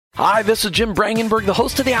Hi, this is Jim Brangenberg, the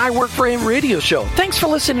host of the I Work for Him radio show. Thanks for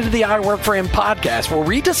listening to the I Work for Him podcast, where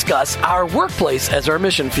we discuss our workplace as our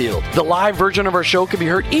mission field. The live version of our show can be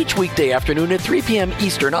heard each weekday afternoon at 3 p.m.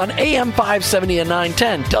 Eastern on AM 570 and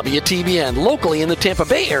 910 WTBN, locally in the Tampa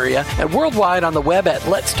Bay area, and worldwide on the web at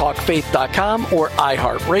letstalkfaith.com or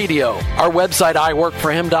iHeartRadio. Our website,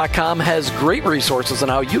 iWork4Him.com, has great resources on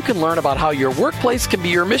how you can learn about how your workplace can be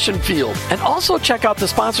your mission field. And also check out the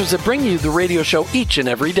sponsors that bring you the radio show each and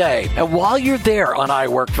every day. And while you're there on I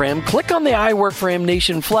Work for Him, click on the I Work for Him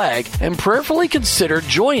Nation flag and prayerfully consider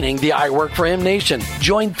joining the I Work for Him Nation.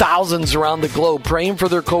 Join thousands around the globe praying for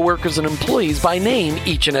their coworkers and employees by name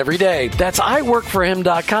each and every day. That's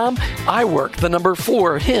iWork4Him.com,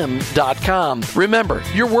 iWork4Him.com. Remember,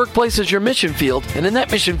 your workplace is your mission field, and in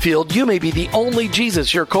that mission field, you may be the only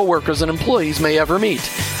Jesus your coworkers and employees may ever meet.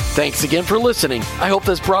 Thanks again for listening. I hope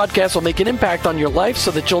this broadcast will make an impact on your life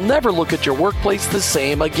so that you'll never look at your workplace the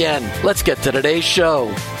same again. Let's get to today's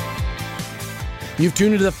show. You've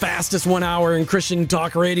tuned into the fastest 1 hour in Christian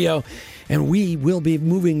talk radio, and we will be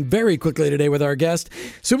moving very quickly today with our guest.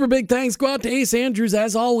 Super big thanks go out to Ace Andrews.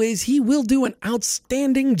 As always, he will do an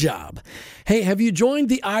outstanding job. Hey, have you joined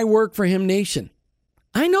the I Work for Him Nation?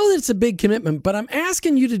 I know that it's a big commitment, but I'm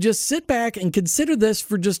asking you to just sit back and consider this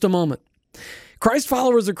for just a moment. Christ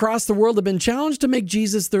followers across the world have been challenged to make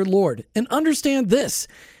Jesus their Lord. And understand this,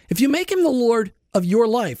 if you make him the Lord of your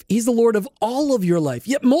life, he's the Lord of all of your life.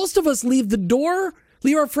 Yet most of us leave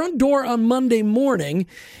our front door on Monday morning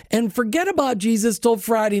and forget about Jesus till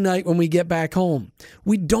Friday night when we get back home.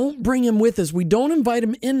 We don't bring him with us. We don't invite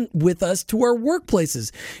him in with us to our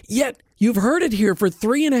workplaces. Yet, you've heard it here for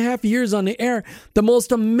 3.5 years on the air. The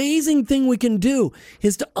most amazing thing we can do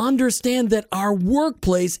is to understand that our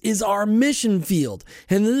workplace is our mission field.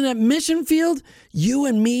 And in that mission field, you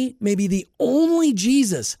and me may be the only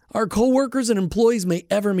Jesus our coworkers and employees may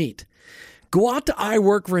ever meet. Go out to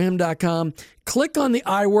iWork4Him.com, click on the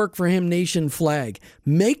I Work for Him Nation flag.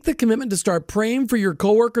 Make the commitment to start praying for your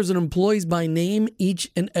coworkers and employees by name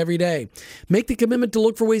each and every day. Make the commitment to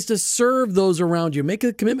look for ways to serve those around you. Make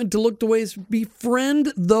a commitment to look for ways to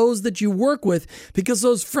befriend those that you work with, because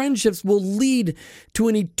those friendships will lead to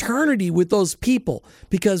an eternity with those people,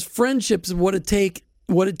 because friendships is what it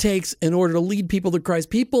takes in order to lead people to Christ.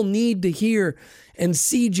 People need to hear and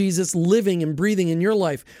see Jesus living and breathing in your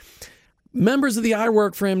life. Members of the I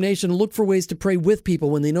Work for Him Nation look for ways to pray with people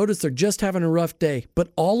when they notice they're just having a rough day. But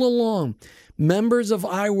all along, members of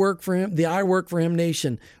I Work for Him, the I Work for Him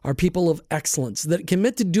Nation, are people of excellence that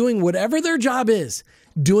commit to doing whatever their job is,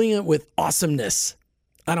 doing it with awesomeness.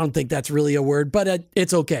 I don't think that's really a word, but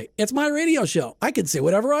it's okay. It's my radio show. I can say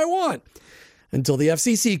whatever I want until the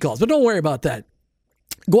FCC calls, but don't worry about that.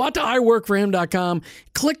 Go out to iWork4Him.com,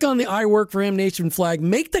 click on the I Work for Him Nation flag,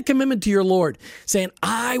 make the commitment to your Lord, saying,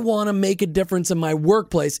 I want to make a difference in my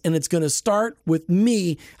workplace, and it's going to start with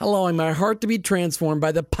me allowing my heart to be transformed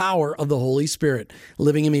by the power of the Holy Spirit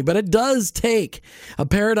living in me. But it does take a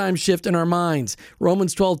paradigm shift in our minds.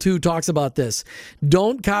 Romans 12:2 talks about this.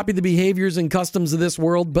 Don't copy the behaviors and customs of this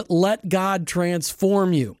world, but let God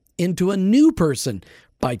transform you into a new person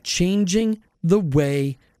by changing the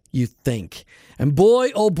way you think. And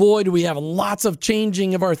boy, oh boy, do we have lots of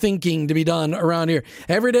changing of our thinking to be done around here.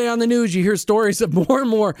 Every day on the news, you hear stories of more and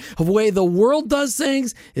more of the way the world does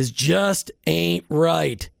things is just ain't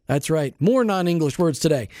right. That's right. More non-English words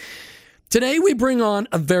today. Today, we bring on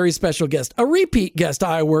a very special guest, a repeat guest.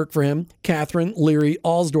 I Work for Him, Katherine Leary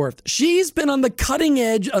Alsdorf. She's been on the cutting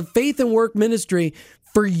edge of faith and work ministry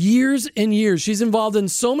for years and years. She's involved in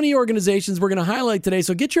so many organizations we're going to highlight today.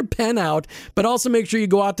 So get your pen out, but also make sure you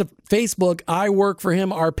go out to Facebook, I Work for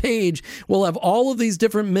Him, our page. We'll have all of these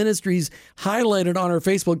different ministries highlighted on our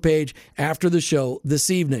Facebook page after the show this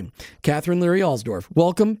evening. Katherine Leary Alsdorf,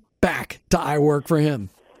 welcome back to I Work for Him.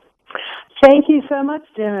 Thank you so much,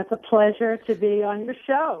 Jim. It's a pleasure to be on your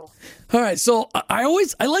show. All right. So I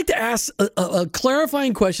like to ask a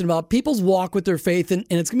clarifying question about people's walk with their faith, and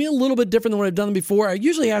it's going to be a little bit different than what I've done before. I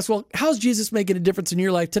usually ask, well, how's Jesus making a difference in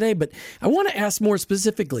your life today? But I want to ask more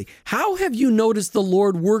specifically, how have you noticed the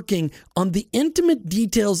Lord working on the intimate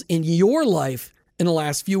details in your life in the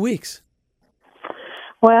last few weeks?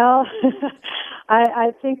 Well,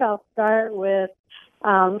 I think I'll start with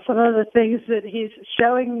some of the things that he's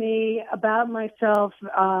showing me about myself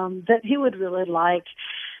that he would really like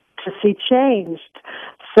to see changed.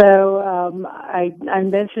 So I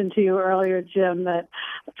mentioned to you earlier, Jim, that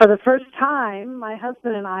for the first time, my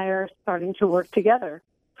husband and I are starting to work together.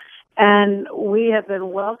 And we have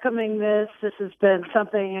been welcoming this. This has been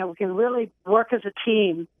something that we can really work as a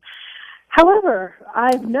team. However,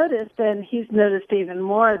 I've noticed, and he's noticed even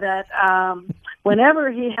more, that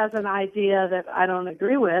whenever he has an idea that I don't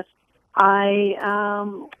agree with, I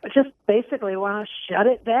just basically want to shut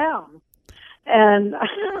it down. And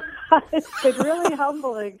it's been really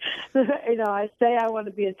humbling. I say I want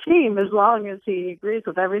to be a team as long as he agrees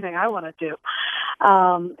with everything I want to do,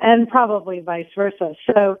 and probably vice versa.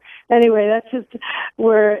 So anyway, that's just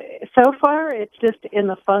so far it's just in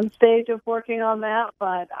the fun stage of working on that,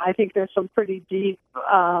 but I think there's some pretty deep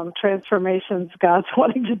transformations God's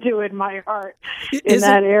wanting to do in my heart in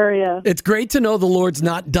that area. It's great to know the Lord's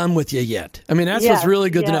not done with you yet. I mean, that's what's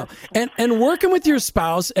really good to know. And working with your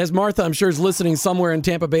spouse, as Martha, I'm sure, is listening somewhere in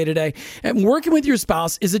Tampa Bay today, and working with your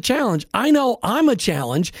spouse is a challenge. I know I'm a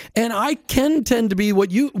challenge, and I can tend to be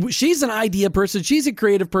she's an idea person. She's a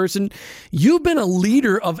creative person. You've been a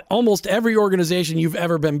leader of almost every organization you've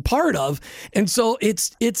ever been part of. And so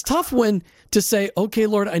it's tough to say, okay,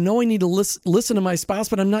 Lord, I know I need to listen to my spouse,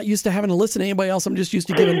 but I'm not used to having to listen to anybody else. I'm just used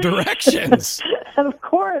to giving directions. Of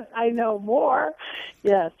course, I know more.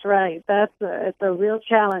 Yes, right. It's a real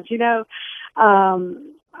challenge.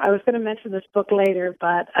 I was going to mention this book later,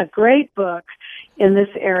 but a great book in this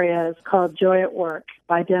area is called Joy at Work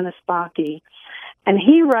by Dennis Bakke. And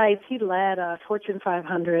he led a Fortune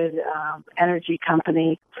 500 energy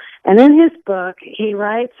company. And in his book, he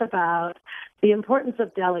writes about the importance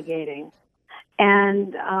of delegating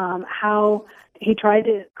and how he tried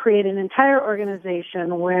to create an entire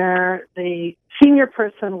organization where the senior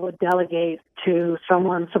person would delegate to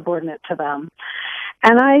someone subordinate to them.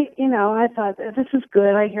 And I thought, this is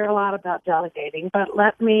good. I hear a lot about delegating, but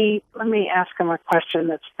let me ask him a question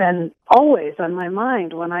that's been always on my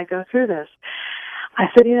mind when I go through this. I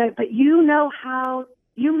said, but you know how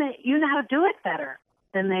to do it better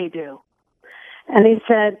than they do. And he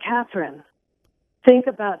said, Katherine, think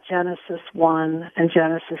about Genesis 1 and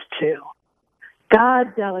Genesis 2.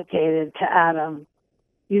 God delegated to Adam.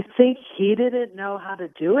 You think he didn't know how to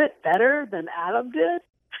do it better than Adam did?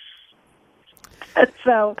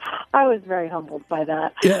 So I was very humbled by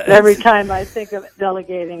that. Yeah, every time I think of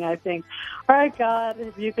delegating, I think, all right, God,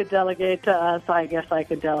 if you could delegate to us, I guess I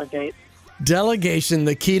could delegate. Delegation,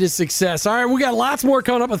 the key to success. All right, we got lots more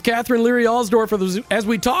coming up with Katherine Leary Alsdorf as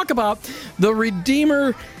we talk about the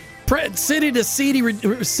Redeemer City to City,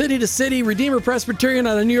 Redeemer Presbyterian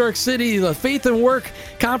out of New York City, the Faith and Work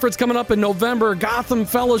Conference coming up in November, Gotham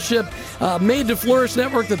Fellowship, Made to Flourish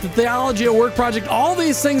Network, the Theology at Work Project, all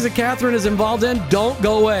these things that Katherine is involved in. Don't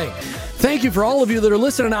go away. Thank you for all of you that are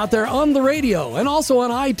listening out there on the radio and also on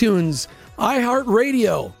iTunes,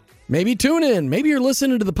 iHeartRadio. Maybe tune in. Maybe you're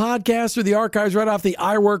listening to the podcast or the archives right off the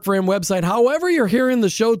I Work for Him website. However you're hearing the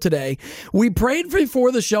show today, we prayed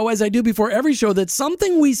before the show, as I do before every show, that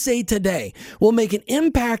something we say today will make an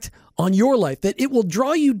impact on your life, that it will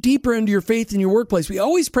draw you deeper into your faith in your workplace. We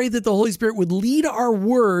always pray that the Holy Spirit would lead our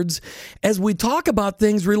words as we talk about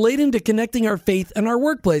things relating to connecting our faith and our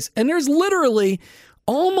workplace. And there's literally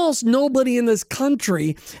almost nobody in this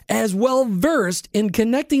country as well versed in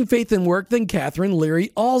connecting faith and work than Katherine Leary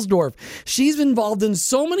Alsdorf. She's involved in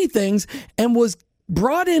so many things and was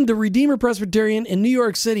brought into Redeemer Presbyterian in New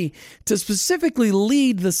York City to specifically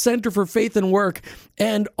lead the Center for Faith and Work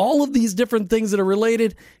and all of these different things that are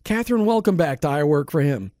related. Katherine, welcome back to I Work for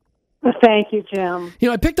Him. Thank you, Jim.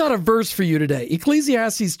 I picked out a verse for you today,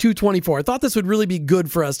 Ecclesiastes 2:24. I thought this would really be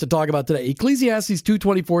good for us to talk about today. Ecclesiastes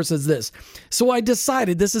 2:24 says this, "So I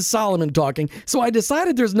decided," this is Solomon talking, "so I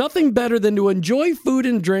decided there's nothing better than to enjoy food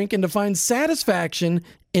and drink and to find satisfaction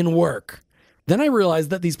in work. Then I realized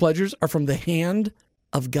that these pleasures are from the hand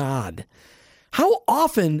of God." How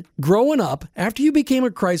often growing up, after you became a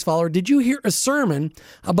Christ follower, did you hear a sermon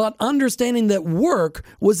about understanding that work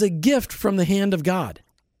was a gift from the hand of God?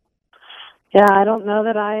 Yeah, I don't know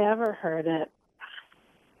that I ever heard it.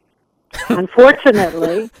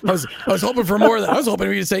 Unfortunately. I was hoping for more of that. I was hoping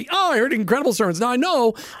for you to say, I heard incredible sermons. Now, I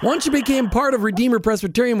know once you became part of Redeemer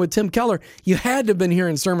Presbyterian with Tim Keller, you had to have been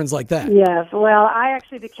hearing sermons like that. Yes. Well, I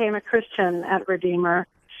actually became a Christian at Redeemer,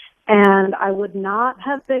 and I would not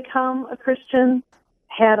have become a Christian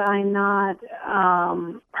had I not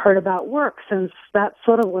heard about work, since that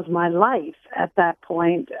sort of was my life at that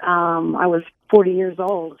point. I was 40 years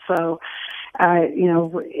old, so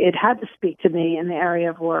it had to speak to me in the area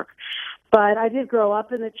of work. But I did grow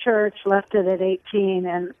up in the church, left it at 18,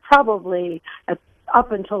 and probably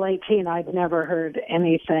up until 18, I'd never heard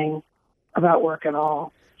anything about work at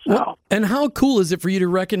all. So. Well, and how cool is it for you to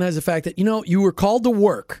recognize the fact that, you were called to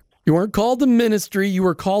work? You weren't called to ministry, you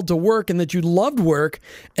were called to work, and that you loved work,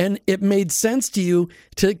 and it made sense to you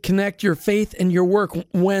to connect your faith and your work.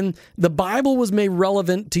 When the Bible was made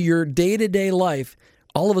relevant to your day-to-day life,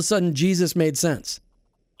 all of a sudden Jesus made sense.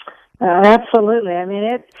 Absolutely. I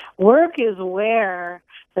mean, work is where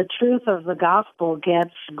the truth of the gospel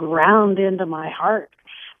gets ground into my heart.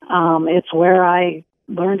 It's where I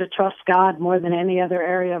learn to trust God more than any other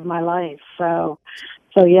area of my life. So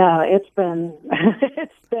yeah, it's been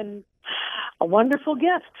it's been a wonderful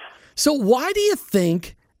gift. So why do you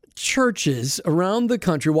think churches around the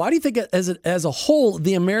country, why do you think as a whole,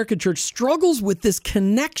 the American church struggles with this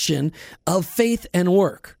connection of faith and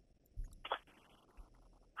work?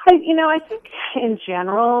 I think in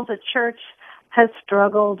general, the church has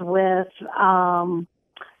struggled with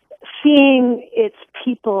seeing its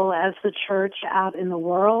people as the church out in the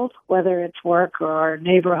world, whether it's work or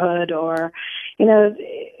neighborhood or,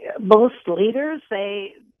 most leaders,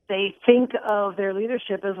 they think of their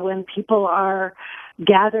leadership as when people are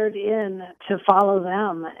gathered in to follow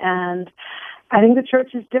them. And I think the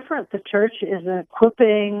church is different. The church is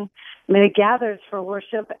equipping, it gathers for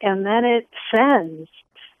worship, and then it sends.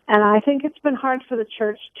 And I think it's been hard for the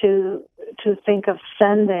church to think of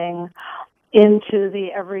sending into the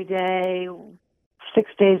everyday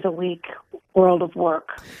 6 days a week world of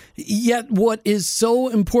work. Yet what is so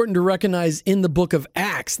important to recognize in the book of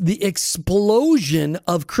Acts, the explosion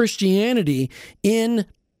of Christianity in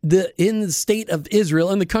the state of Israel,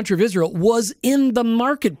 in the country of Israel, was in the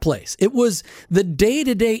marketplace. It was the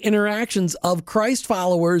day-to-day interactions of Christ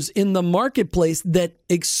followers in the marketplace that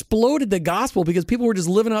exploded the gospel because people were just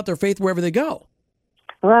living out their faith wherever they go.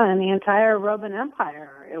 Well, in the entire Roman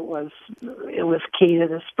Empire, it was key to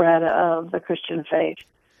the spread of the Christian faith.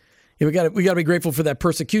 Yeah, we got to be grateful for that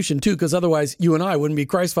persecution too, because otherwise you and I wouldn't be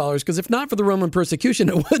Christ followers. Because if not for the Roman persecution,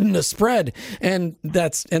 it wouldn't have spread. And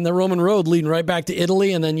the Roman road leading right back to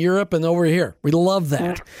Italy and then Europe and over here. We love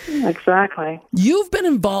that. Exactly. You've been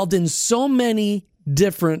involved in so many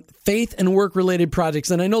different faith and work related projects,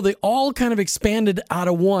 and I know they all kind of expanded out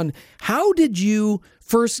of one. How did you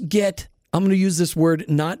first get, I'm going to use this word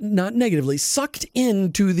not negatively, sucked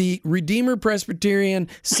into the Redeemer Presbyterian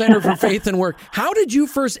Center for Faith and Work? How did you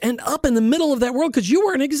first end up in the middle of that world? Because you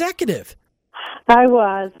were an executive. I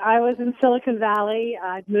was in Silicon Valley.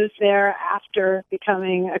 I'd moved there after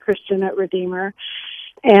becoming a Christian at Redeemer.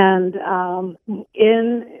 And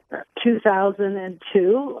in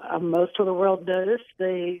 2002, most of the world noticed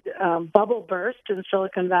the bubble burst in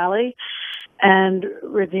Silicon Valley, and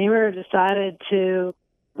Redeemer decided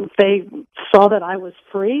they saw that I was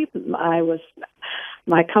free.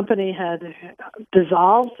 My company had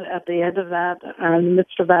dissolved at the end of that, or in the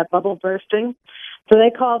midst of that bubble bursting. So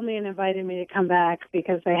they called me and invited me to come back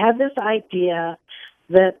because they had this idea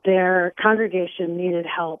that their congregation needed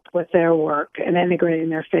help with their work and integrating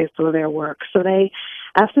their faith with their work. So they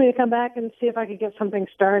asked me to come back and see if I could get something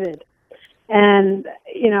started. And,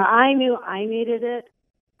 I knew I needed it.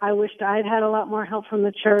 I wished I'd had a lot more help from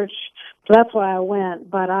the church, so that's why I went.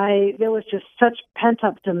 But there was just such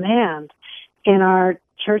pent-up demand in our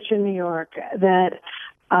church in New York that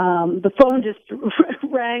the phone just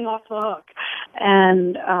rang off the hook.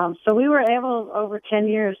 And so we were able, over 10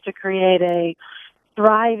 years, to create a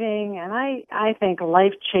thriving and I think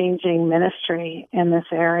life-changing ministry in this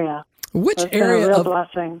area. Which area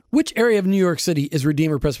of New York City is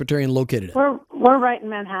Redeemer Presbyterian located in? We're right in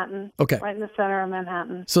Manhattan. Okay. Right in the center of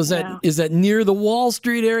Manhattan. So is that near the Wall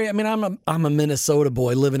Street area? I mean, I'm a Minnesota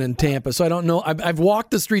boy living in Tampa, so I don't know. I've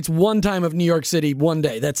walked the streets one time of New York City one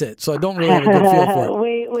day. That's it. So I don't really have a good feel for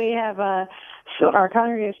it. We have so our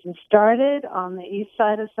congregation started on the east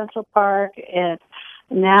side of Central Park. It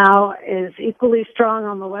now is equally strong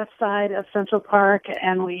on the west side of Central Park,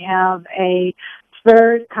 and we have a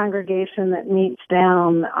third congregation that meets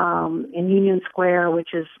down in Union Square,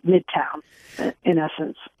 which is Midtown, in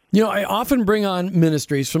essence. I often bring on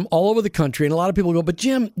ministries from all over the country, and a lot of people go, but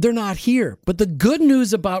Jim, they're not here. But the good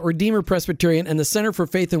news about Redeemer Presbyterian and the Center for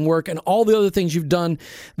Faith and Work and all the other things you've done,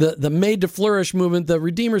 the Made to Flourish movement, the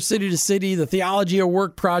Redeemer City to City, the Theology of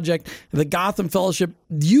Work Project, the Gotham Fellowship,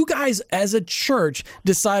 you guys as a church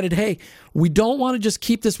decided, hey, we don't want to just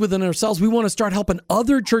keep this within ourselves. We want to start helping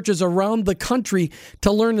other churches around the country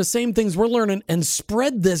to learn the same things we're learning and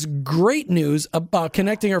spread this great news about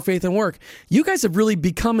connecting our faith and work. You guys have really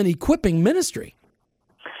become an equipping ministry.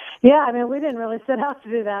 Yeah, I mean, we didn't really set out to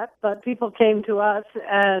do that, but people came to us,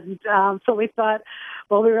 and so we thought,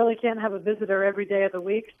 well, we really can't have a visitor every day of the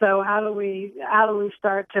week, so how do we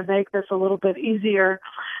start to make this a little bit easier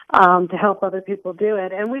to help other people do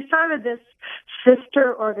it? And we started this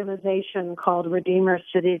sister organization called Redeemer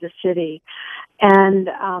City to City, and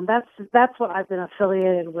that's what I've been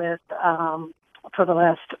affiliated with for the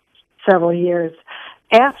last several years.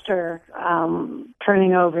 After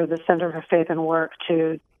turning over the Center for Faith and Work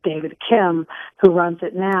to David Kim, who runs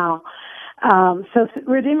it now, So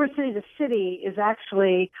Redeemer City to City is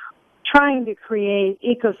actually trying to create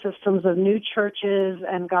ecosystems of new churches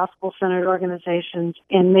and gospel-centered organizations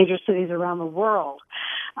in major cities around the world.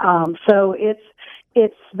 So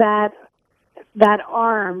it's that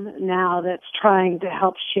arm now that's trying to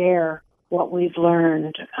help share what we've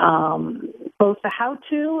learned, both the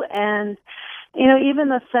how-to and, even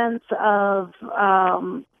the sense of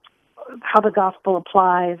how the gospel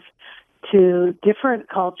applies to different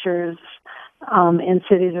cultures in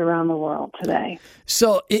cities around the world today.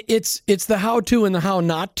 So it's the how-to and the how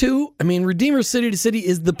not to. I mean, Redeemer City to City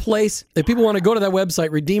is the place. If people want to go to that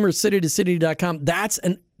website, redeemercitytocity.com,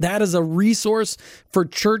 that is a resource for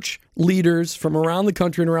church leaders from around the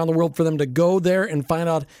country and around the world for them to go there and find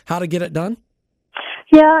out how to get it done?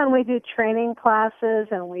 Yeah, and we do training classes,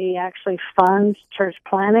 and we actually fund church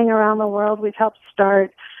planning around the world. We've helped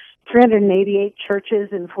start 388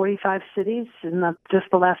 churches in 45 cities in just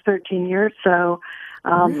the last 13 years. So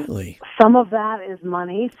really? Some of that is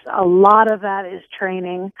money. A lot of that is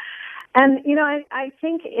training. And, I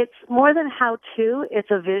think it's more than how-to,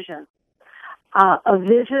 it's a vision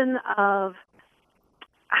of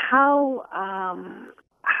how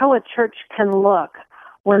a church can look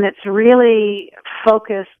when it's really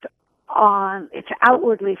focused on, it's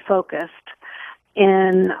outwardly focused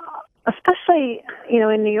especially,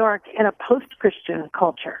 in New York, in a post-Christian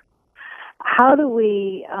culture. How do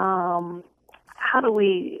we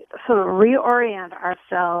sort of reorient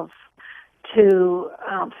ourselves to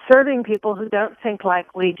serving people who don't think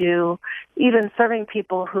like we do, even serving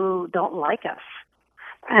people who don't like us?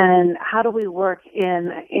 And how do we work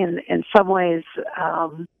in some ways,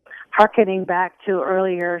 hearkening back to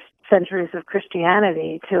earlier centuries of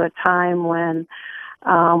Christianity, to a time when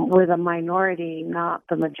we're the minority, not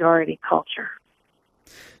the majority culture.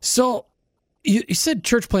 So you said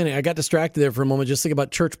church planting. I got distracted there for a moment just thinking about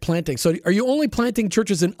church planting. So are you only planting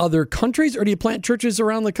churches in other countries, or do you plant churches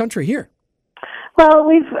around the country here? Well,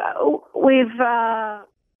 we've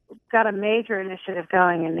got a major initiative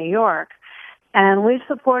going in New York, and we've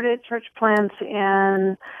supported church plants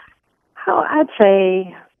in, I'd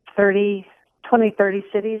say 30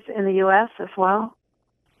 cities in the U.S. as well.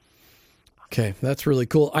 Okay, that's really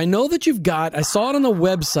cool. I know that you've got, I saw it on the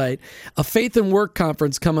website, a Faith and Work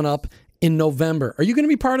conference coming up in November. Are you going to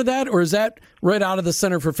be part of that, or is that right out of the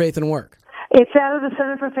Center for Faith and Work? It's out of the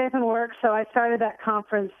Center for Faith and Work, so I started that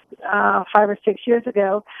conference 5 or 6 years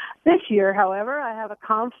ago. This year, however, I have a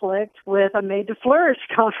conflict with a Made to Flourish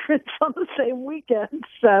conference on the same weekend.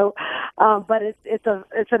 So, but it's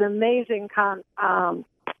an amazing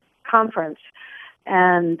conference.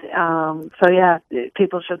 And so, yeah,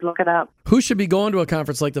 people should look it up. Who should be going to a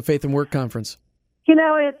conference like the Faith and Work conference?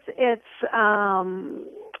 It's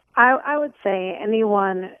I would say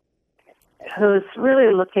anyone who's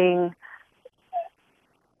really looking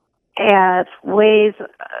at ways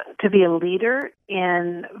to be a leader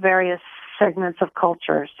in various segments of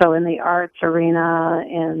culture. So in the arts arena,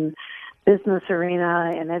 in business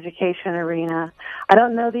arena, in education arena. I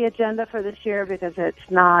don't know the agenda for this year because it's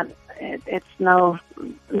no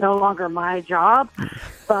longer my job,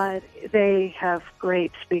 but they have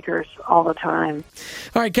great speakers all the time.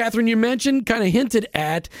 All right, Katherine, you mentioned, kind of hinted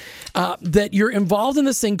at, that you're involved in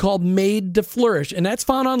this thing called Made to Flourish, and that's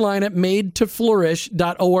found online at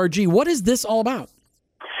madetoflourish.org. What is this all about?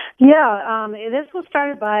 Yeah, this was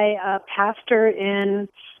started by a pastor in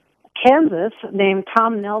Kansas named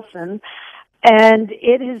Tom Nelson, and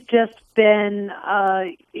it has just been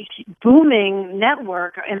a booming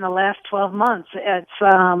network in the last 12 months.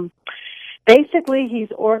 It's basically he's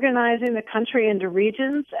organizing the country into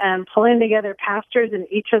regions and pulling together pastors in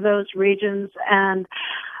each of those regions, and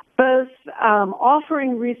both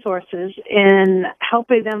offering resources in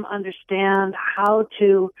helping them understand how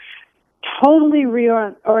to totally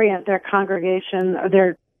reorient their congregation, or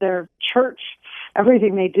their church,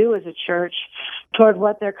 everything they do as a church, toward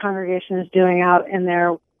what their congregation is doing out in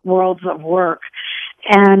their worlds of work.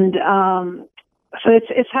 And so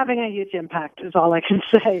it's having a huge impact, is all I can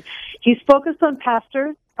say. He's focused on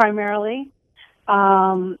pastors primarily,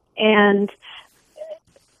 and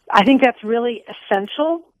I think that's really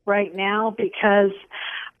essential right now, because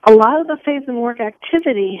a lot of the faith and work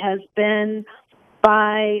activity has been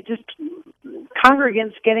by just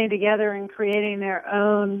congregants getting together and creating their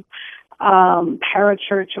own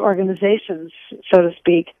parachurch organizations, so to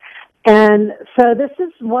speak. And so this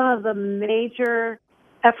is one of the major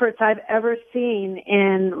efforts I've ever seen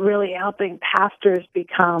in really helping pastors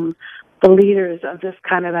become the leaders of this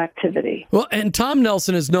kind of activity. Well, and Tom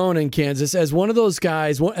Nelson is known in Kansas as one of those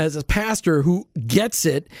guys, as a pastor who gets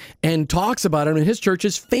it and talks about it. I mean, his church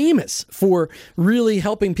is famous for really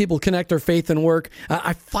helping people connect their faith and work.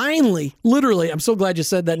 I finally, literally, I'm so glad you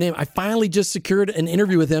said that name. I finally just secured an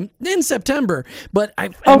interview with him in September. But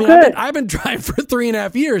I've been trying for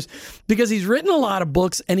 3.5 years because he's written a lot of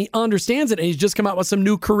books and he understands it. And he's just come out with some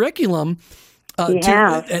new curriculum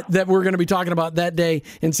that we're going to be talking about that day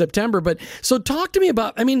in September. But so talk to me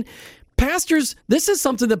about, pastors, this is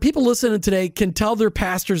something that people listening today can tell their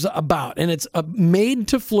pastors about. And it's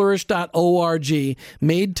madetoflourish.org,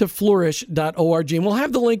 madetoflourish.org. And we'll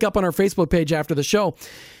have the link up on our Facebook page after the show.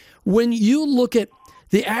 When you look at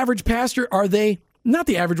the average pastor, are they not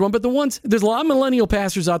the average one, but the ones, there's a lot of millennial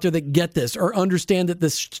pastors out there that get this or understand that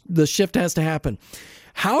the shift has to happen.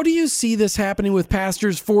 How do you see this happening with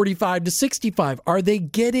pastors 45 to 65? Are they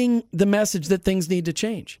getting the message that things need to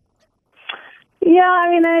change?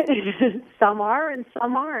 Yeah, some are and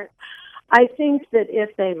some aren't. I think that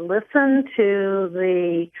if they listen to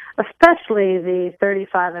especially the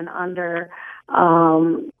 35 and under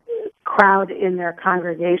crowd in their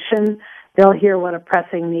congregation, they'll hear what a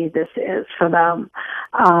pressing need this is for them.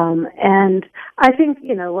 And I think,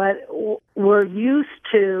 we're used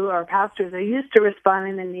to, our pastors are used to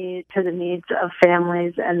responding to the needs of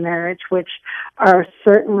families and marriage, which are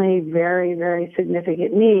certainly very, very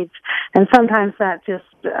significant needs. And sometimes that just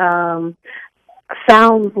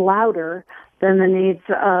sounds louder than the needs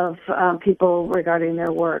of people regarding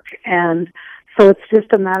their work. And so it's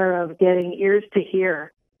just a matter of getting ears to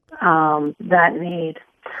hear that need.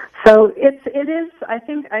 So it is. I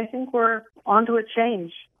think we're onto a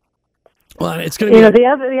change. Well, it's going to be.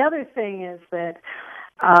 The other thing is that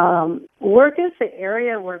work is the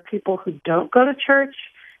area where people who don't go to church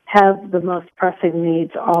have the most pressing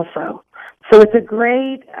needs. Also, so it's a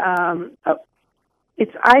great.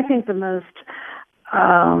 It's I think the most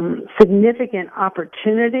significant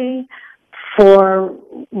opportunity for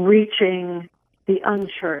reaching the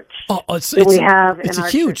unchurched that we have in our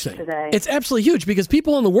church today. It's absolutely huge because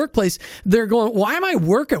people in the workplace, they're going, why am I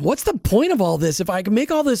working? What's the point of all this? If I can make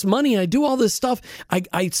all this money and I do all this stuff,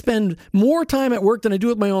 I spend more time at work than I do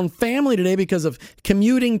with my own family today because of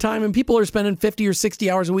commuting time, and people are spending 50 or 60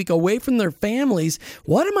 hours a week away from their families.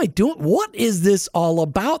 What am I doing? What is this all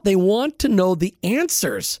about? They want to know the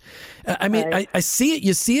answers. Right. I see it.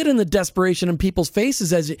 You see it in the desperation in people's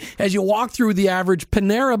faces as you walk through the average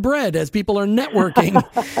Panera Bread as people are networking.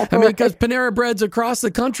 Because Panera Breads across the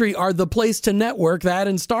country are the place to network, that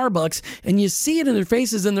and Starbucks, and you see it in their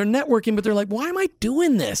faces and they're networking, but they're like, why am I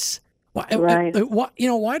doing this? Why do I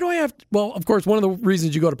have to? Well, of course, one of the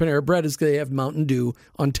reasons you go to Panera Bread is because they have Mountain Dew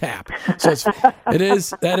on tap. So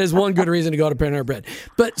that is one good reason to go to Panera Bread.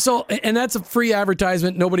 And that's a free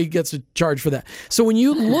advertisement. Nobody gets to charge for that. So when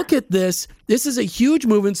you look at this is a huge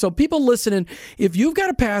movement. So people listening, if you've got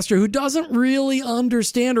a pastor who doesn't really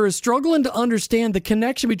understand or is struggling to understand the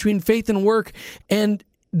connection between faith and work, and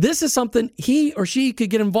this is something he or she could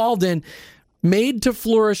get involved in,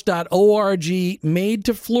 madetoflourish.org,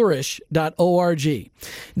 madetoflourish.org.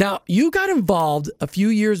 Now, you got involved a few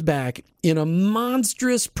years back in a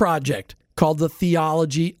monstrous project called the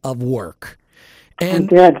Theology of Work.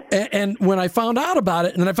 And when I found out about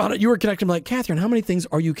it, and then I found out you were connected, I'm like, Katherine, how many things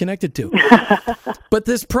are you connected to? But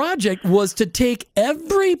this project was to take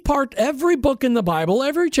every book in the Bible,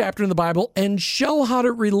 every chapter in the Bible, and show how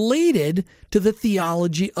it related to the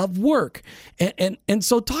theology of work. And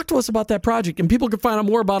so talk to us about that project. And people can find out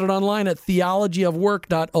more about it online at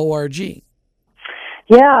theologyofwork.org.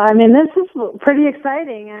 Yeah, this is pretty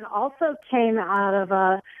exciting, and also came out of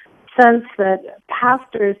a sense that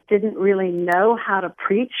pastors didn't really know how to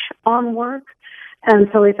preach on work. And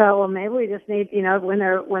so we thought, well, maybe we just need, when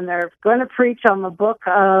they're going to preach on the book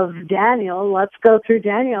of Daniel, let's go through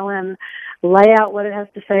Daniel and lay out what it has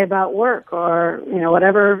to say about work, or,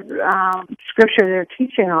 whatever scripture they're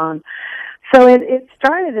teaching on. So it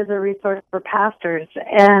started as a resource for pastors,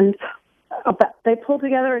 and they pulled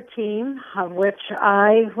together a team of which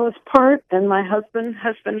I was part, and my husband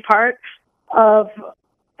has been part of,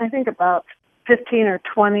 I think, about 15 or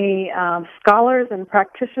 20 scholars and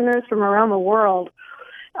practitioners from around the world.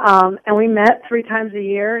 And we met 3 times a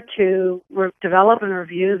year to develop and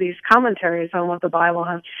review these commentaries on what the Bible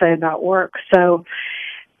has to say about work. So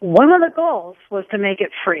one of the goals was to make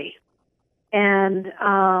it free. And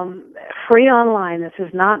free online. This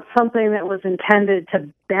is not something that was intended to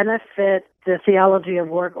benefit the Theology of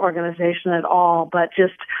Work organization at all, but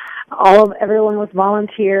just everyone was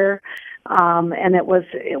volunteer. And it was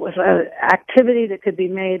an activity that could be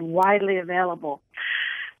made widely available.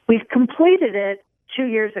 We've completed it 2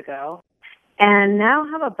 years ago, and now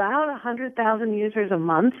have about 100,000 users a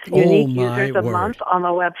month, unique users a month on the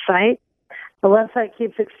website. The website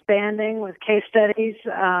keeps expanding with case studies.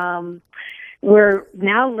 We're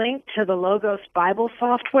now linked to the Logos Bible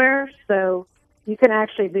software, so you can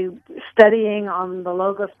actually be studying on the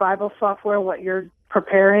Logos Bible software what you're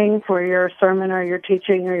preparing for your sermon or your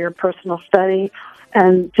teaching or your personal study,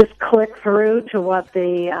 and just click through to what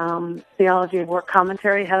the Theology of Work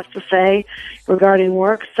commentary has to say regarding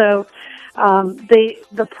work. So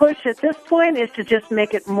the push at this point is to just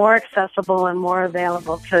make it more accessible and more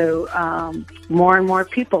available to more and more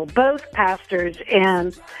people, both pastors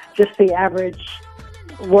and just the average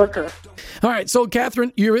worker. All right, so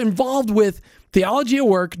Katherine, you're involved with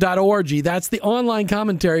theologyofwork.org. That's the online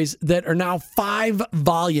commentaries that are now 5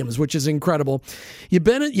 volumes, which is incredible. You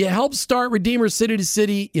helped start Redeemer City to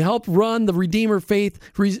City. You helped run the Redeemer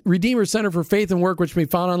Center for Faith and Work, which can be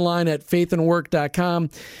found online at faithandwork.com,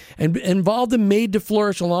 and involved in Made to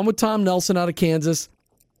Flourish, along with Tom Nelson out of Kansas,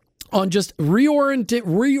 on just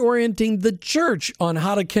reorienting the church on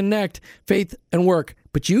how to connect faith and work.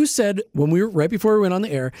 But you said right before we went on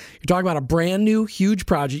the air, you're talking about a brand new, huge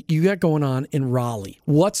project you got going on in Raleigh.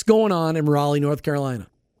 What's going on in Raleigh, North Carolina?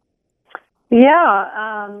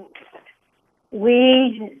 Yeah,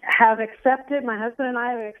 we have accepted, my husband and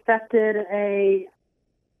I have accepted a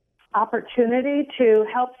opportunity to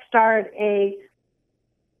help start a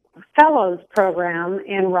fellows program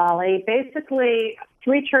in Raleigh. Basically,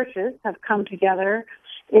 3 churches have come together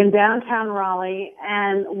in downtown Raleigh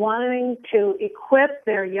and wanting to equip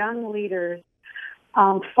their young leaders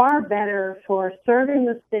far better for serving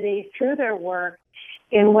the city through their work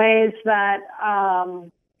in ways that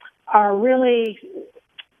are really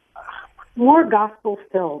more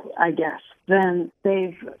gospel-filled, I guess, than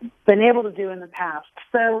they've been able to do in the past.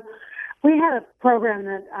 So we had a program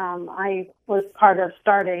that I was part of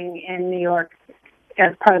starting in New York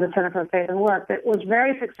as part of the Center for Faith and Work that was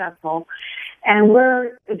very successful. And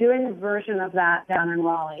we're doing a version of that down in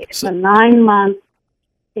Raleigh. It's a 9-month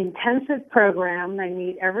intensive program. They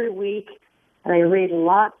meet every week. They read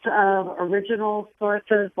lots of original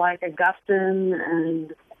sources like Augustine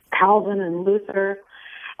and Calvin and Luther.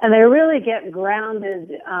 And they really get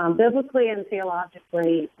grounded biblically and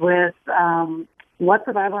theologically with what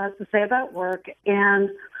the Bible has to say about work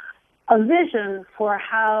and a vision for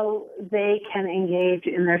how they can engage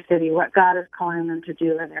in their city, what God is calling them to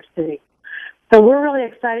do in their city. So we're really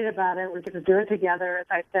excited about it. We're going to do it together. As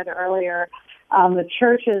I said earlier, the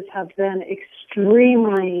churches have been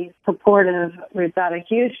extremely supportive. We've got a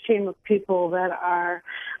huge team of people that are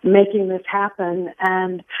making this happen.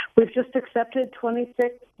 And we've just accepted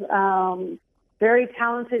 26 very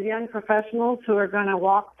talented young professionals who are going to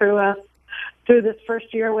walk through this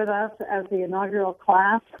first year with us as the inaugural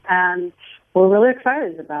class. And we're really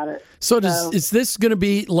excited about it. So is this going to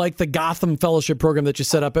be like the Gotham Fellowship program that you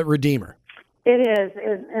set up at Redeemer? It is,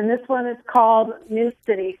 and this one is called New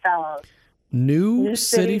City Fellows. New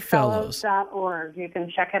City Fellows. NewCityFellows.org. You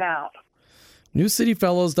can check it out.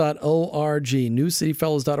 NewCityFellows.org.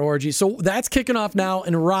 NewCityFellows.org. So that's kicking off now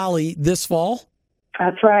in Raleigh this fall?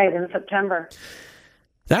 That's right, in September.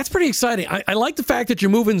 That's pretty exciting. I like the fact that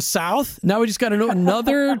you're moving south. Now we just got to know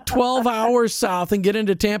another 12 hours south and get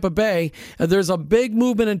into Tampa Bay. There's a big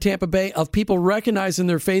movement in Tampa Bay of people recognizing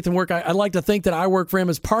their faith and work. I like to think that I Work for Him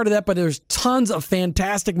as part of that, but there's tons of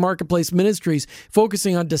fantastic marketplace ministries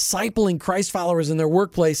focusing on discipling Christ followers in their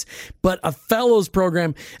workplace. But a fellows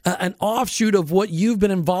program, an offshoot of what you've been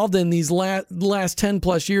involved in these last 10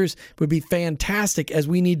 plus years would be fantastic, as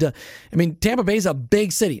we need to. I mean, Tampa Bay is a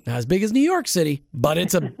big city, not as big as New York City, but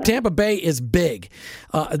Tampa Bay is big.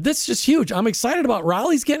 This is just huge. I'm excited about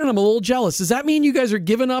Raleigh's getting. I'm a little jealous. Does that mean you guys are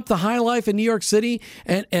giving up the high life in New York City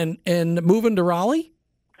and moving to Raleigh?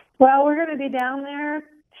 Well, we're going to be down there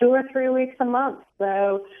 2 or 3 weeks a month.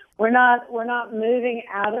 So we're not moving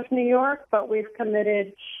out of New York, but we've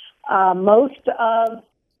committed most of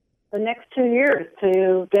the next 2 years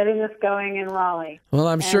to getting this going in Raleigh. Well,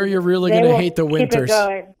 I'm sure you're really going to hate the winters. Keep it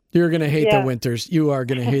going. You're going to hate the winters. You are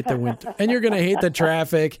going to hate the winter. And you're going to hate the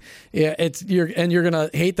traffic. Yeah, you're going to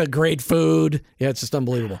hate the great food. Yeah, it's just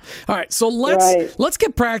unbelievable. All right, so let's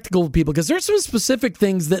get practical with people, because there's some specific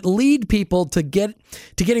things that lead people to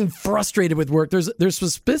getting frustrated with work. There's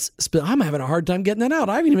I'm having a hard time getting that out.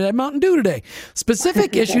 I haven't even had Mountain Dew today.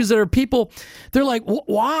 Specific issues that are people, they're like,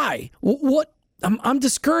 why? What? I'm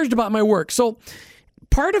discouraged about my work. So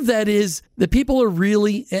part of that is that people are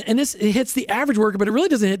really, and it hits the average worker, but it really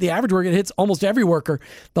doesn't hit the average worker. It hits almost every worker.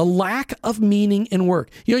 The lack of meaning in work.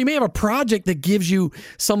 You know, you may have a project that gives you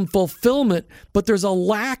some fulfillment, but there's a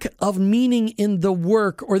lack of meaning in the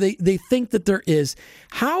work, or they think that there is.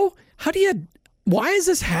 How Why is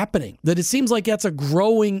this happening? That it seems like that's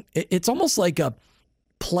it's almost like a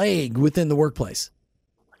plague within the workplace.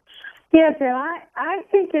 Yeah, Jim, I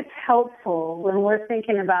think it's helpful when we're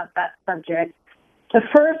thinking about that subject to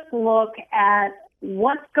first look at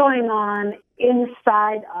what's going on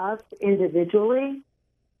inside us individually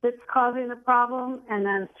that's causing the problem, and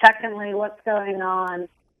then secondly, what's going on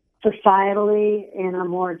societally in a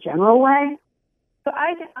more general way. So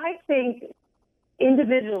I think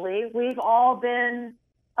individually, we've all been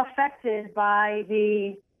affected by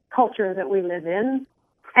the culture that we live in.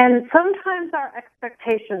 And sometimes our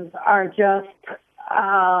expectations are just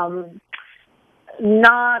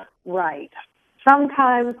not right.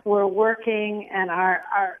 Sometimes we're working and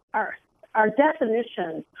our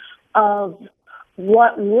definition of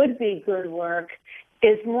what would be good work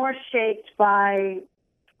is more shaped by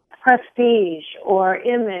prestige or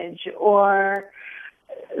image or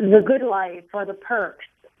the good life or the perks.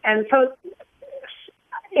 And so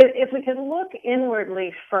if we can look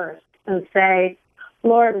inwardly first and say,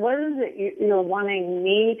 Lord, what is it you're wanting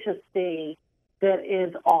me to see that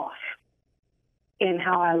is off in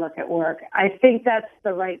how I look at work? I think that's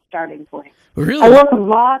the right starting point. Really? I work with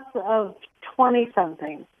lots of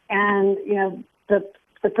 20-somethings, and,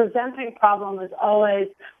 the presenting problem is always,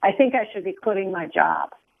 I think I should be quitting my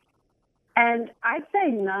job. And I'd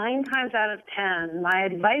say 9 times out of 10, my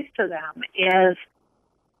advice to them is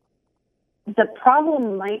the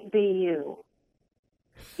problem might be you.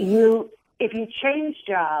 If you change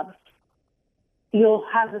jobs, you'll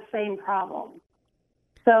have the same problem.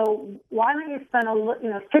 So why don't you spend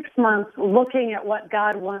 6 months looking at what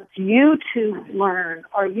God wants you to learn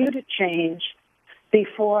or you to change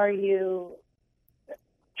before you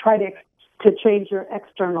try to change your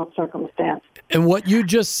external circumstance. And what you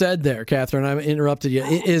just said there, Katherine, I interrupted you,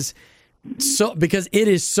 is so because it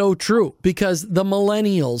is so true. Because the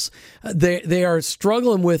millennials, they are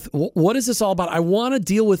struggling with what is this all about? I want to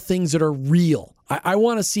deal with things that are real. I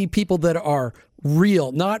want to see people that are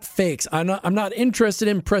real, not fakes. I'm not interested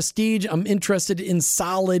in prestige. I'm interested in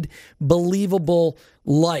solid, believable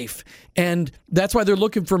life. And that's why they're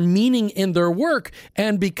looking for meaning in their work.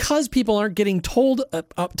 And because people aren't getting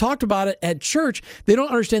talked about it at church, they don't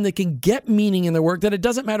understand they can get meaning in their work, that it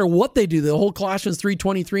doesn't matter what they do. The whole Colossians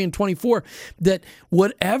 3:23 and 24, that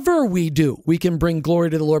whatever we do, we can bring glory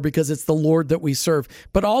to the Lord because it's the Lord that we serve.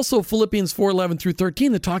 But also Philippians 4:11 through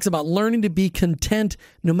 13 that talks about learning to be content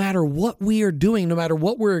no matter what we are doing, no matter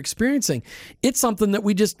what we're experiencing. It's something that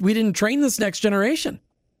we didn't train this next generation.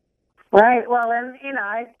 Right. Well, and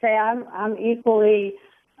I'd say I'm equally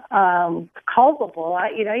culpable.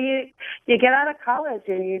 You get out of college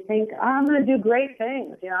and you think, I'm going to do great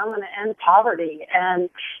things. I'm going to end poverty, and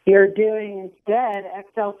you're doing instead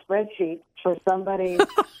Excel spreadsheets for somebody's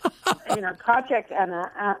project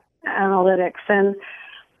analytics. And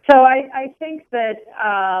so I think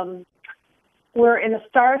that we're in a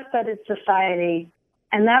star-studded society.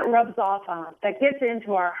 And that rubs off on us. That gets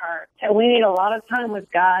into our hearts. And we need a lot of time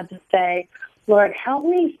with God to say, Lord, help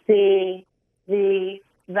me see the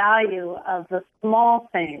value of the small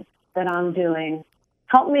things that I'm doing.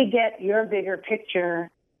 Help me get your bigger picture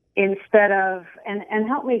instead of, and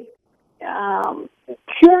help me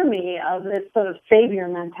cure me of this sort of savior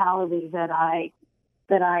mentality that I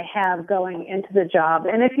have going into the job.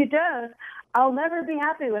 And if you don't, I'll never be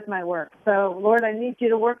happy with my work. So, Lord, I need you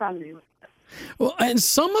to work on me. Well, and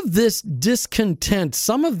some of this discontent,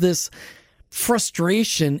 some of this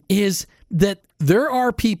frustration is that there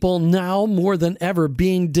are people now more than ever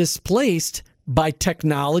being displaced by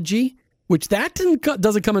technology, which that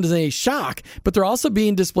doesn't come as a shock, but they're also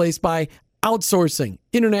being displaced by outsourcing,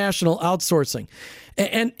 international outsourcing.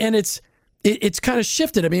 And it's kind of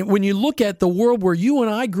shifted. I mean, when you look at the world where you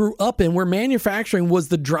and I grew up in, where manufacturing was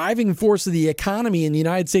the driving force of the economy in the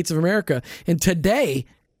United States of America, and today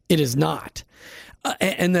it is not.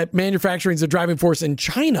 And that manufacturing is a driving force in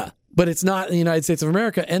China, but it's not in the United States of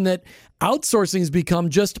America. And that outsourcing has become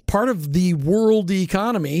just part of the world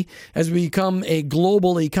economy as we become a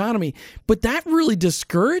global economy. But that really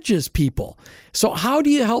discourages people. So how do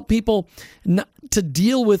you help people to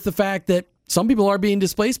deal with the fact that some people are being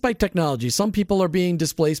displaced by technology? Some people are being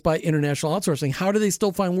displaced by international outsourcing. How do they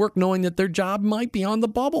still find work knowing that their job might be on the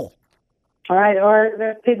bubble? All right, or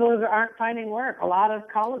there's people who aren't finding work. A lot of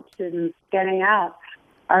college students getting out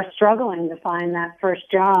are struggling to find that first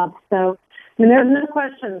job. So, there's no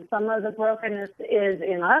question some of the brokenness is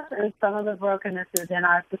in us and some of the brokenness is in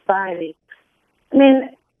our society.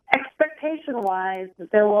 Expectation-wise,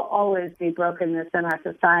 there will always be brokenness in our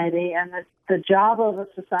society, and the job of a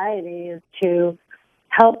society is to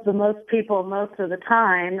help the most people most of the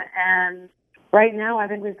time, and right now I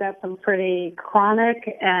think we've got some pretty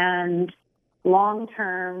chronic and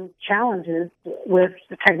long-term challenges with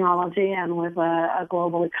the technology and with a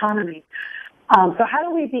global economy. So how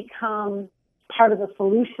do we become part of the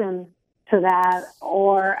solution to that,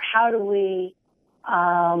 or how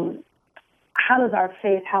does our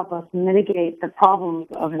faith help us mitigate the problems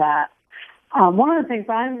of that? One of the things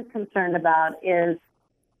I'm concerned about is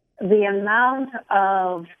the amount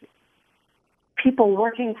of people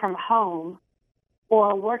working from home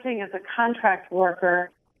or working as a contract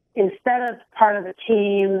worker instead of part of a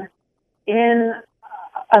team in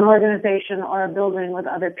an organization or a building with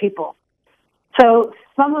other people. So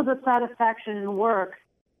some of the satisfaction in work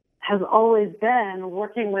has always been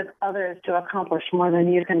working with others to accomplish more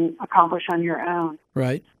than you can accomplish on your own.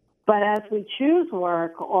 Right. But as we choose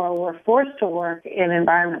work or we're forced to work in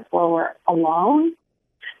environments where we're alone,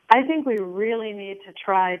 I think we really need to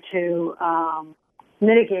try to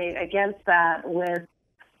mitigate against that with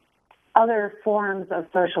other forms of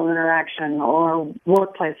social interaction or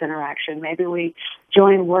workplace interaction. Maybe we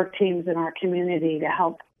join work teams in our community to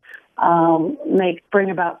help bring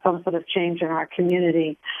about some sort of change in our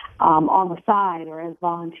community on the side or as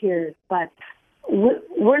volunteers. But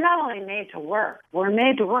we're not only made to work, we're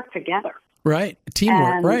made to work together. Right.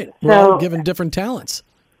 Teamwork, and right. So, we're all given different talents.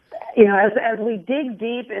 As we dig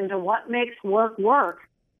deep into what makes work,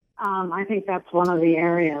 I think that's one of the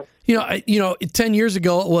areas. 10 years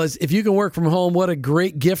ago it was, if you can work from home, what a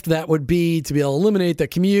great gift that would be to be able to eliminate the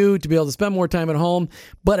commute, to be able to spend more time at home.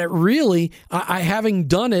 But it really, I having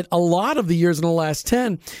done it a lot of the years in the last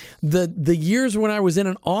 10, the years when I was in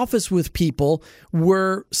an office with people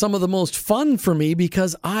were some of the most fun for me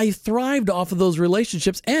because I thrived off of those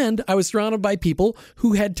relationships and I was surrounded by people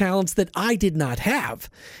who had talents that I did not have.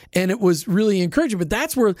 And it was really encouraging. But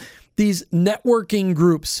that's where these networking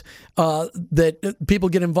groups that people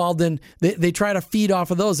get involved in, they try to feed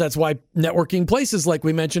off of those. That's why networking places, like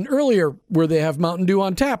we mentioned earlier, where they have Mountain Dew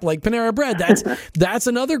on tap, like Panera Bread,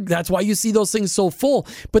 that's why you see those things so full.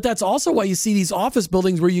 But that's also why you see these office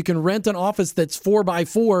buildings where you can rent an office that's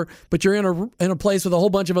 4x4, but you're in a place with a whole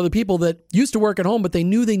bunch of other people that used to work at home, but they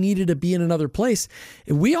knew they needed to be in another place.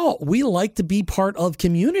 And we like to be part of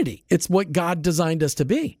community. It's what God designed us to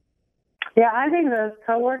be. Yeah, I think those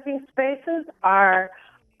co-working spaces are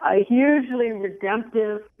a hugely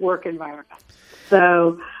redemptive work environment.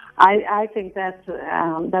 So I think that's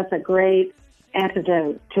a great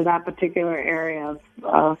antidote to that particular area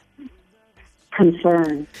of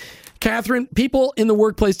concern. Katherine, people in the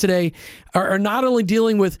workplace today are not only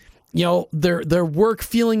dealing with their work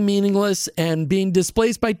feeling meaningless and being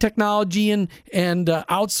displaced by technology and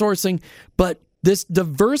outsourcing, but this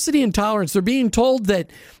diversity and tolerance, they're being told that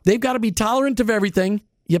they've got to be tolerant of everything,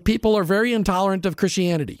 yet people are very intolerant of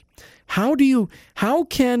Christianity. How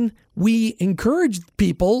can we encourage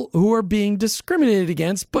people who are being discriminated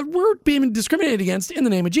against, but we're being discriminated against in the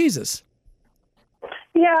name of Jesus?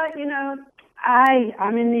 Yeah,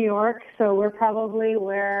 I'm in New York, so we're probably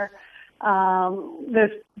where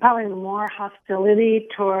there's probably more hostility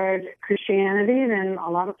toward Christianity than a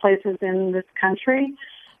lot of places in this country.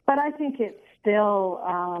 But I think it's still,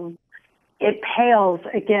 it pales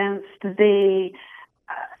against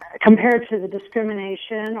compared to the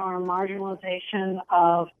discrimination or marginalization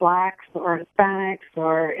of blacks or Hispanics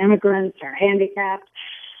or immigrants or handicapped.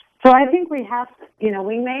 So I think we have,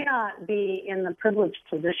 we may not be in the privileged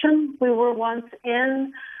position we were once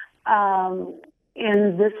in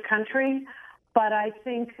this country, but I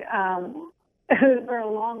think we're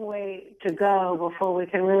a long way to go before we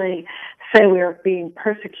can really say we are being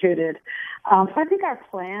persecuted. So I think our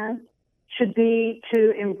plan should be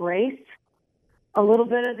to embrace a little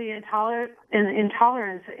bit of the intolerance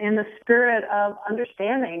in the spirit of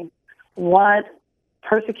understanding what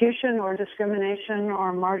persecution or discrimination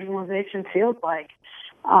or marginalization feels like.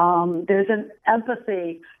 There's an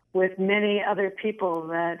empathy with many other people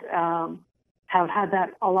that have had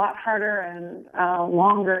that a lot harder and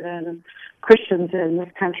longer than Christians in this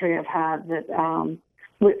country have had, that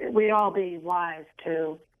we'd all be wise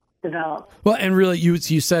to develop. Well, and really, you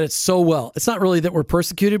said it so well. It's not really that we're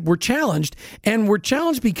persecuted, we're challenged. And we're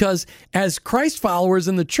challenged because as Christ followers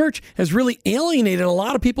in the church has really alienated a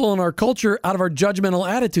lot of people in our culture out of our judgmental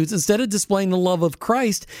attitudes instead of displaying the love of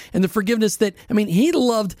Christ and the forgiveness that, he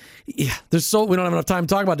loved. Yeah, we don't have enough time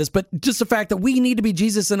to talk about this, but just the fact that we need to be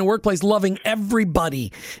Jesus in the workplace, loving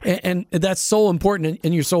everybody. And that's so important.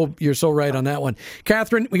 And you're so right on that one.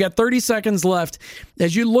 Katherine, we got 30 seconds left.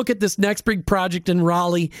 As you look at this next big project in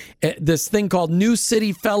Raleigh, this thing called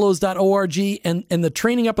newcityfellows.org and the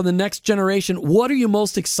training up of the next generation, what are you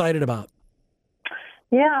most excited about?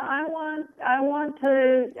 Yeah, I want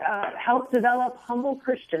to help develop humble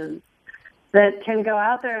Christians that can go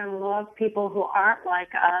out there and love people who aren't like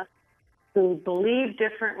us, who believe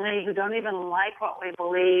differently, who don't even like what we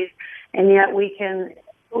believe, and yet we can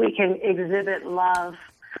exhibit love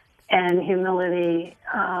and humility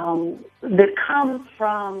that comes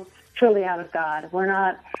from truly out of God. We're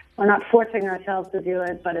not forcing ourselves to do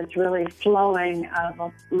it, but it's really flowing out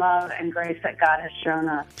of love and grace that God has shown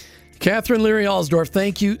us. Katherine Leary Alsdorf,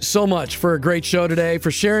 thank you so much for a great show today, for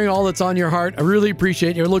sharing all that's on your heart. I really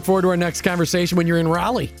appreciate it. I look forward to our next conversation when you're in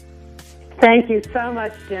Raleigh. Thank you so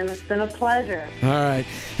much, Jim. It's been a pleasure. All right.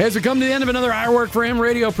 As we come to the end of another I Work for Him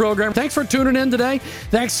radio program, thanks for tuning in today.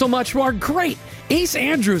 Thanks so much to our great Ace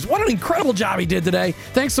Andrews. What an incredible job he did today.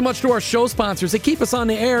 Thanks so much to our show sponsors. They keep us on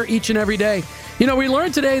the air each and every day. You know, we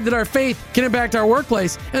learned today that our faith can impact our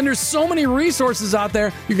workplace, and there's so many resources out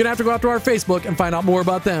there. You're going to have to go out to our Facebook and find out more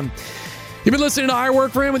about them. You've been listening to I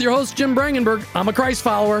Work for Him with your host, Jim Brangenberg. I'm a Christ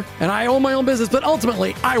follower, and I own my own business, but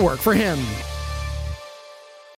ultimately, I work for Him.